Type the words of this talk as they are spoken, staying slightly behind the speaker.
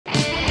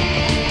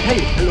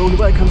Hey, hello and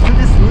welcome to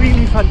this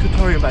really fun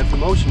tutorial by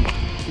flomotion,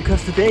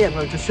 because today I'm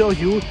going to show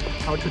you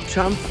how to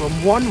jump from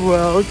one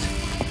world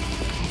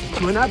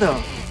to another.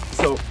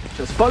 So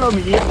just follow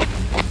me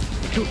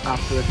to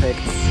After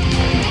Effects.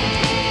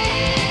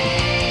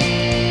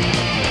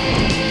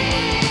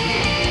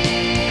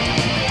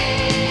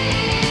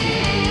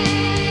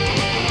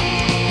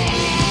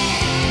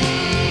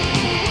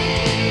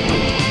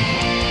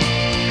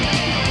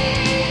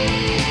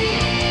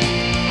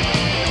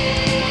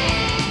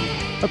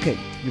 Okay,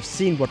 you've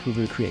seen what we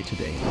will create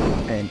today,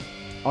 and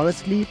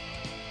honestly,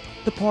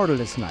 the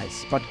portal is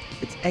nice, but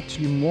it's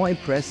actually more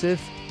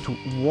impressive to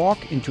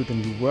walk into the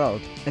new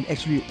world, and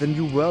actually the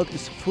new world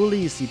is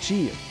fully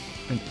CG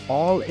and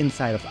all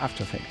inside of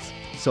After Effects.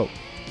 So,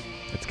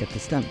 let's get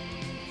this done.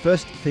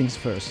 First things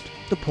first,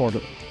 the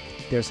portal.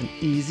 There's an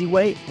easy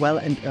way, well,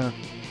 and a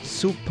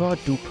super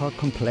duper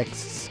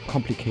complex,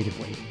 complicated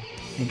way.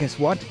 And guess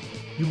what?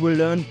 You will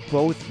learn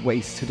both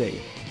ways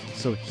today.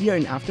 So here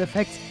in After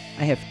Effects,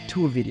 I have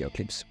two video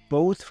clips,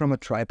 both from a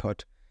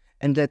tripod,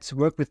 and let's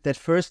work with that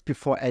first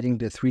before adding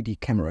the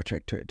 3D camera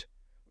track to it,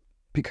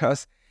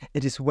 because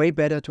it is way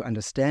better to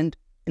understand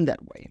in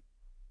that way.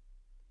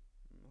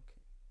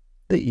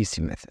 The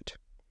easy method.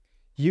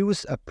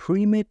 Use a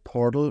pre-made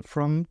portal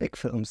from big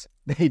films.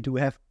 They do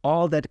have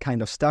all that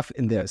kind of stuff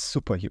in their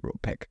superhero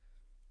pack.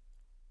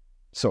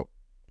 So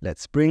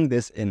let's bring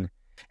this in.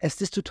 As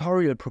this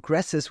tutorial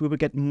progresses, we will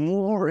get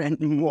more and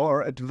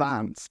more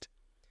advanced.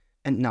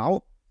 And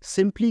now,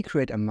 simply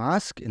create a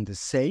mask in the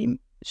same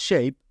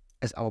shape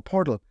as our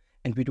portal,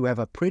 and we do have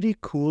a pretty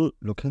cool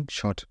looking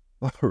shot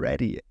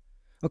already.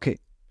 Okay,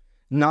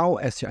 now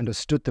as you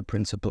understood the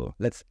principle,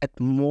 let's add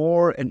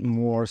more and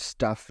more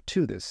stuff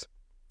to this.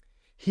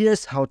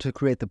 Here's how to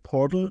create the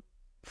portal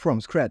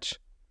from scratch.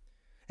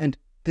 And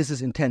this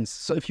is intense,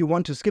 so if you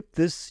want to skip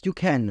this, you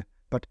can,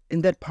 but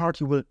in that part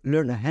you will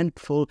learn a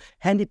handful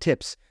handy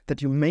tips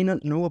that you may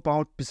not know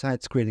about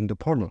besides creating the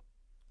portal.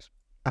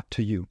 Up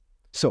to you.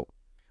 So,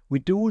 we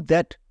do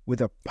that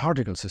with a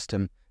particle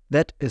system.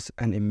 That is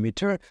an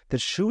emitter that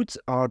shoots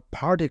out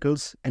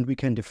particles, and we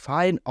can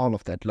define all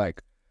of that,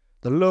 like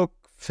the look,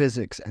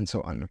 physics, and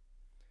so on.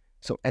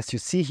 So as you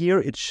see here,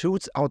 it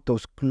shoots out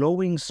those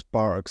glowing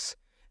sparks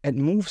and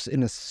moves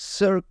in a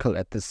circle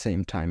at the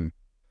same time.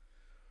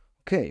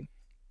 Okay,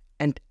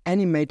 and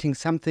animating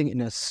something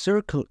in a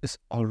circle is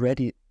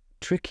already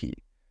tricky,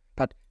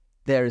 but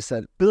there is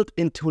a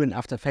built-in tool in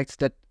After Effects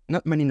that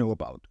not many know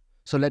about.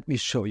 So let me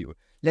show you.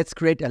 Let's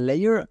create a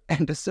layer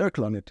and a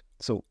circle on it.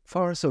 So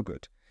far, so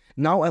good.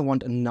 Now I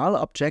want a null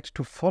object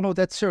to follow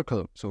that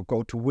circle. So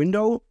go to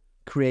Window,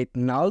 create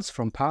nulls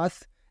from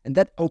Path, and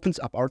that opens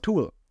up our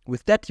tool.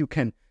 With that, you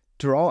can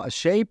draw a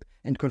shape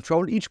and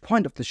control each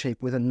point of the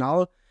shape with a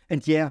null,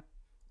 and yeah,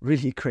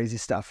 really crazy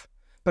stuff.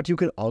 But you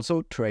can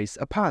also trace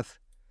a path.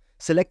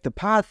 Select the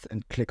path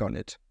and click on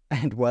it.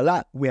 And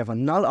voila, we have a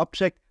null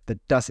object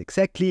that does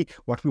exactly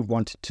what we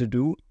want to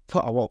do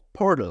for our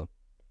portal.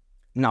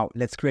 Now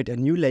let's create a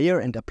new layer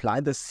and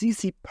apply the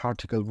CC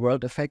particle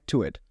world effect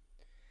to it.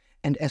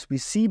 And as we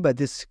see by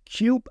this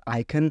cube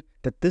icon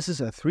that this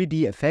is a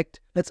 3D effect,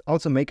 let's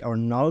also make our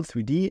null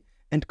 3D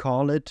and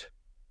call it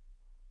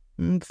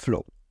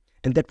flow.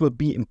 And that will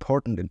be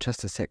important in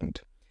just a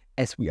second,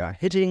 as we are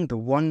hitting the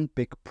one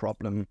big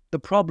problem. The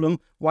problem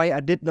why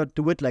I did not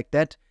do it like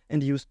that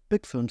and use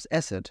Big Film's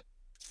asset.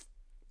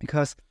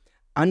 Because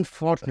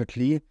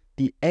unfortunately,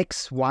 the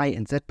X, Y,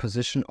 and Z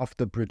position of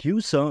the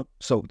producer,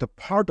 so the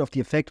part of the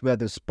effect where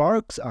the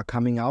sparks are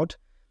coming out,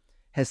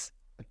 has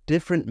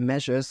different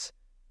measures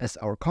as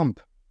our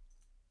comp.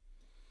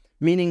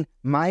 Meaning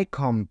my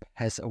comp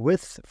has a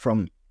width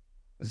from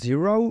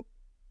 0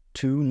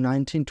 to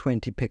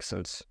 1920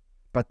 pixels,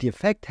 but the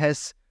effect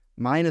has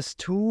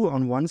 -2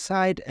 on one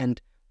side and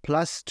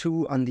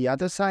 +2 on the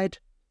other side,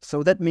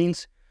 so that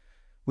means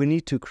we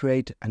need to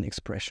create an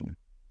expression.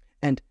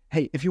 And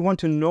hey, if you want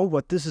to know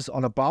what this is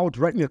all about,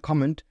 write me a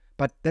comment,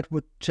 but that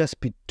would just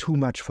be too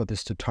much for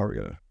this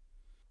tutorial.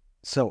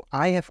 So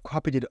I have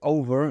copied it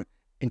over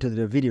into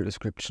the video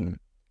description.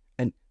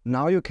 And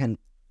now you can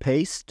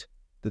paste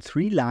the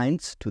 3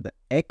 lines to the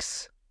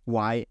X,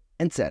 Y,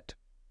 and Z.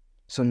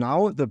 So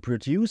now the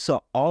producer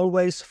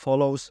always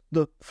follows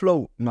the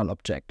flow null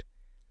object.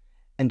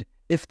 And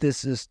if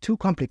this is too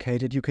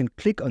complicated, you can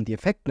click on the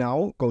effect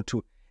now, go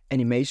to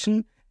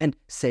Animation, and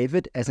save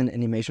it as an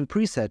animation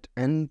preset,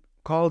 and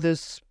call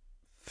this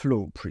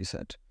flow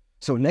preset.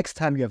 So next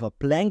time you have a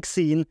blank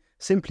scene,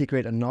 simply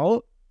create a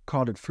null,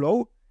 call it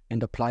flow,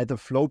 and apply the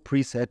flow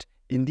preset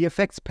in the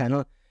effects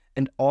panel,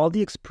 and all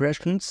the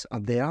expressions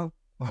are there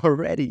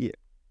already.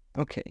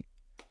 Okay.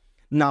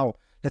 Now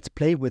let's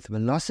play with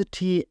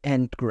velocity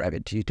and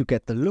gravity to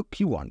get the look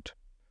you want.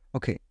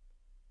 Okay.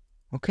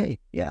 Okay,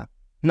 yeah.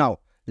 Now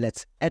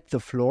let's add the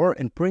floor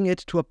and bring it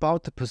to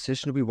about the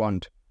position we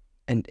want.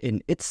 And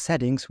in its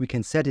settings, we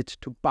can set it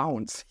to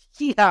bounce.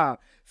 Yeah!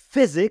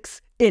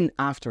 Physics in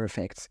After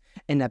Effects.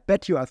 And I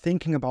bet you are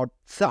thinking about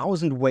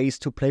 1,000 ways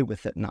to play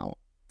with it now.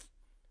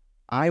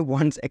 I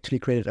once actually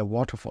created a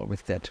waterfall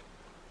with that.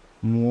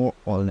 More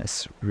or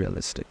less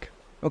realistic.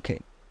 Okay,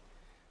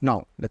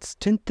 Now let's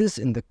tint this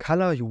in the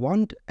color you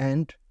want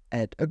and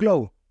add a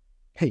glow.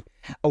 Hey,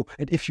 oh,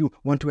 and if you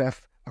want to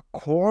have a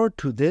core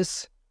to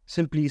this,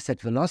 simply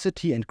set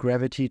velocity and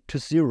gravity to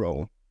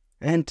 0.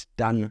 And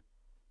done.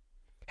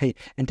 Hey,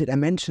 and did I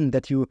mention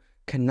that you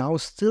can now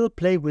still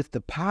play with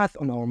the path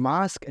on our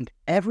mask and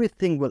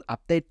everything will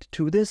update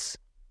to this?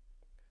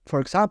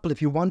 For example,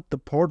 if you want the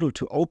portal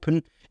to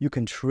open, you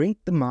can shrink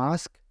the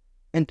mask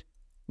and,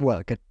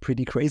 well, get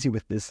pretty crazy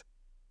with this.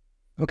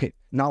 Okay,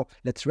 now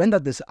let's render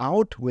this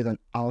out with an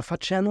alpha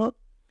channel,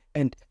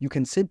 and you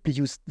can simply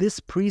use this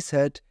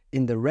preset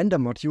in the render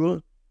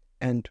module,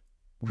 and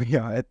we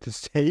are at the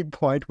same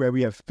point where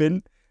we have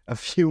been a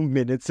few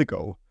minutes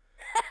ago.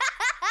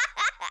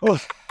 Oh,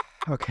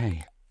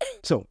 okay,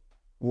 so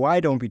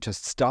why don't we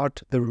just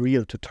start the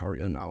real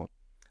tutorial now?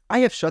 I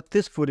have shot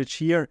this footage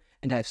here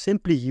and I've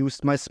simply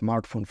used my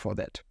smartphone for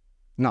that.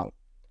 Now,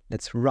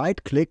 let's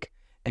right click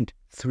and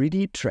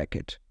 3D track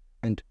it.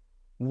 And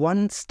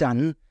once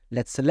done,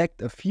 let's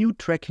select a few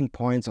tracking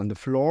points on the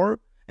floor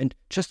and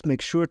just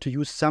make sure to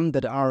use some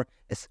that are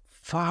as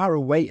far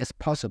away as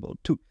possible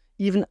to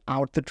even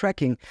out the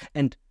tracking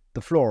and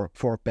the floor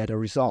for a better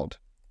result.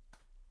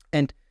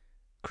 And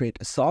create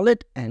a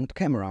solid and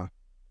camera.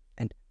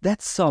 And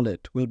that solid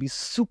will be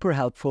super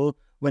helpful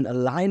when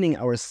aligning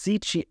our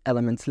CG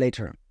elements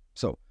later.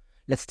 So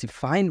let's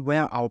define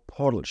where our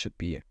portal should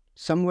be.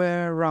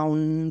 Somewhere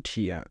around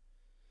here.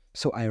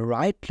 So I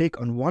right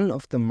click on one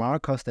of the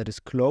markers that is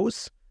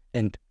close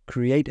and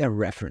create a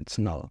reference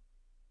null.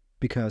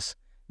 Because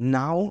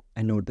now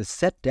I know the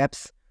set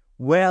depths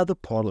where the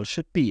portal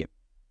should be.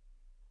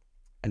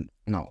 And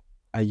now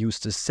I use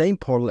the same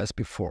portal as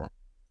before.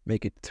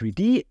 Make it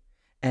 3D,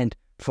 and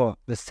for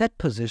the set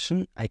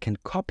position I can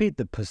copy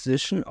the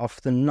position of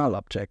the null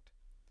object.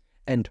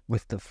 And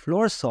with the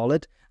floor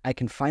solid I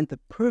can find the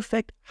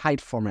perfect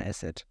height former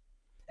asset.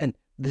 And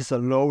this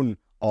alone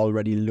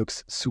already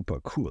looks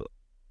super cool.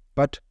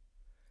 But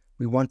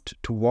we want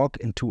to walk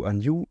into a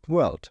new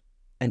world.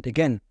 And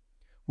again,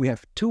 we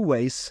have two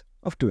ways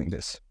of doing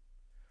this.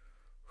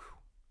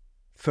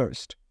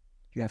 First,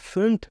 you have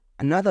filmed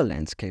another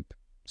landscape.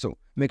 So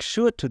make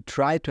sure to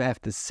try to have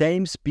the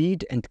same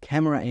speed and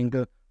camera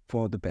angle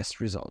for the best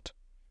result.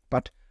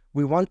 But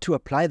we want to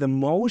apply the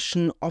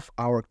motion of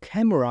our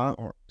camera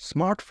or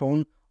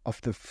smartphone of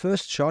the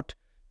first shot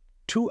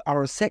to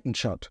our second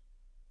shot.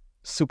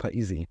 Super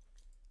easy.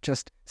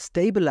 Just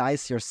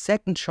stabilize your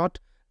second shot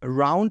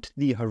around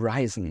the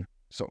horizon.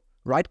 So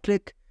right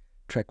click,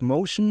 track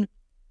motion,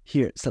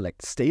 here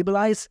select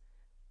stabilize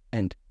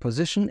and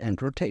position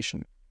and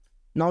rotation.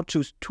 Now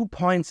choose 2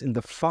 points in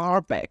the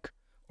far back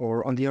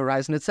or on the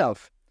horizon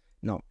itself.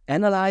 Now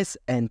analyze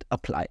and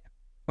apply.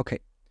 Okay,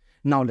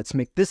 now let's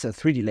make this a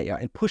 3D layer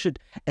and push it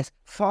as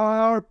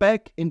far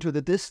back into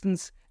the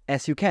distance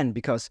as you can,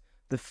 because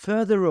the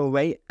further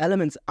away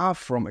elements are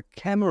from a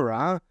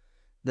camera,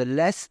 the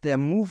less their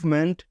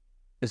movement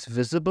is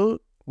visible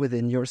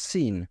within your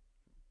scene.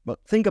 Well,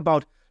 think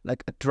about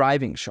like a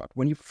driving shot.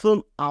 When you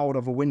film out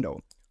of a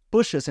window,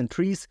 bushes and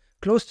trees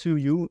close to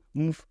you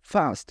move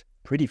fast,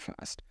 pretty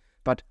fast.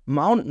 But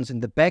mountains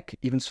in the back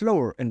even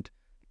slower, and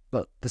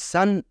well, the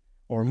sun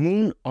or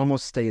moon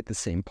almost stay at the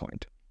same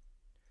point.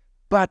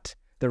 But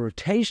the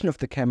rotation of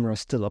the camera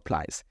still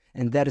applies,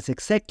 and that is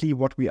exactly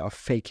what we are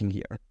faking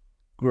here.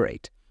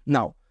 Great.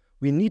 Now,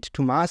 we need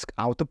to mask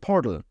out the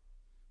portal.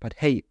 But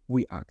hey,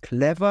 we are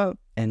clever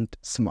and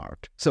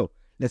smart. So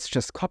let's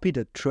just copy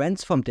the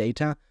transform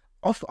data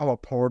of our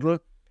portal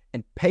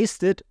and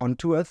paste it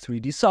onto a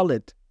 3D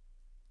solid.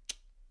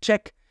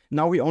 Check.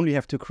 Now we only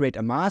have to create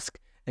a mask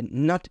and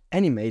not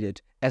animate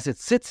it, as it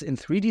sits in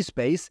 3D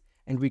space,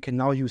 and we can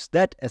now use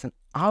that as an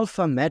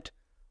alpha matte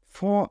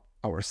for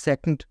our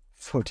second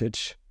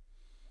footage.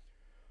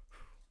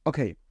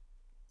 Okay,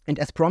 and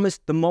as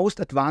promised, the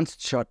most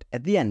advanced shot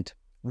at the end,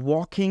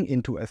 walking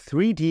into a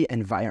 3D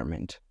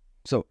environment.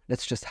 So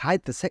let's just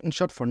hide the second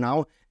shot for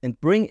now and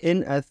bring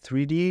in a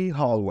 3D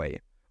hallway,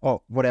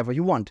 or whatever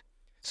you want.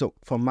 So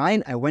for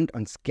mine, I went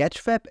on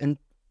Sketchfab and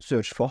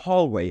searched for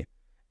hallway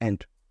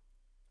and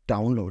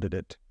downloaded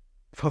it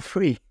for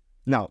free.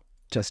 Now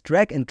just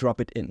drag and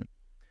drop it in.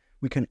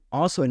 We can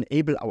also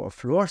enable our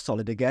floor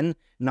solid again.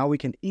 Now we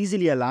can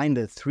easily align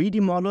the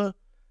 3D model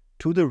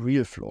to the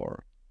real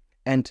floor.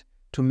 And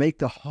to make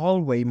the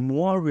hallway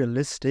more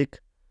realistic,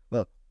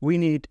 well, we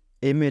need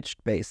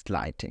image-based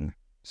lighting.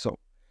 So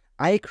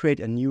I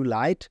create a new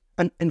light,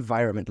 an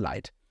environment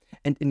light.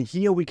 And in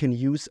here we can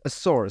use a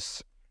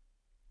source.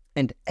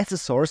 And as a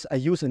source, I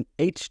use an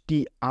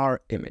HDR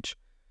image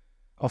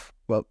of,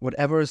 well,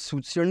 whatever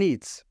suits your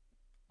needs.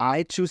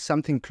 I choose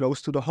something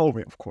close to the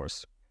hallway, of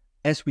course.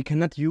 As we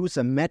cannot use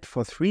a matte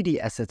for 3D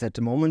assets at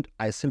the moment,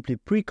 I simply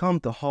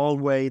pre-comp the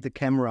hallway, the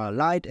camera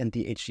light and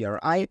the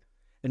HDRI,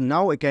 and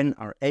now again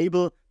are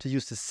able to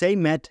use the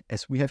same matte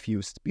as we have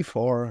used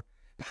before.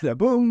 Bada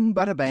boom,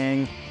 bada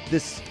bang.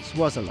 This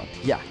was a lot,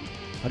 yeah.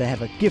 But I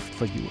have a gift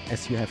for you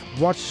as you have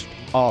watched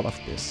all of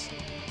this.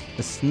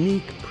 A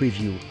sneak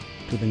preview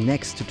to the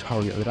next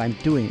tutorial that I'm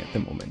doing at the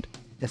moment.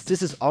 as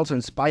this is also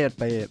inspired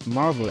by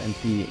Marvel and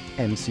the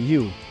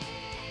MCU.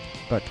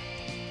 But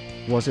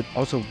was it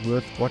also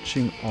worth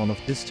watching all of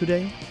this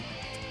today?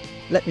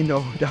 Let me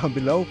know down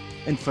below.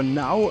 And for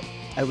now,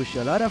 I wish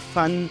you a lot of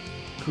fun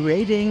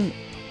creating,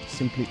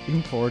 simply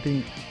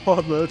importing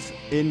portals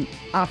in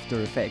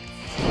After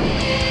Effects.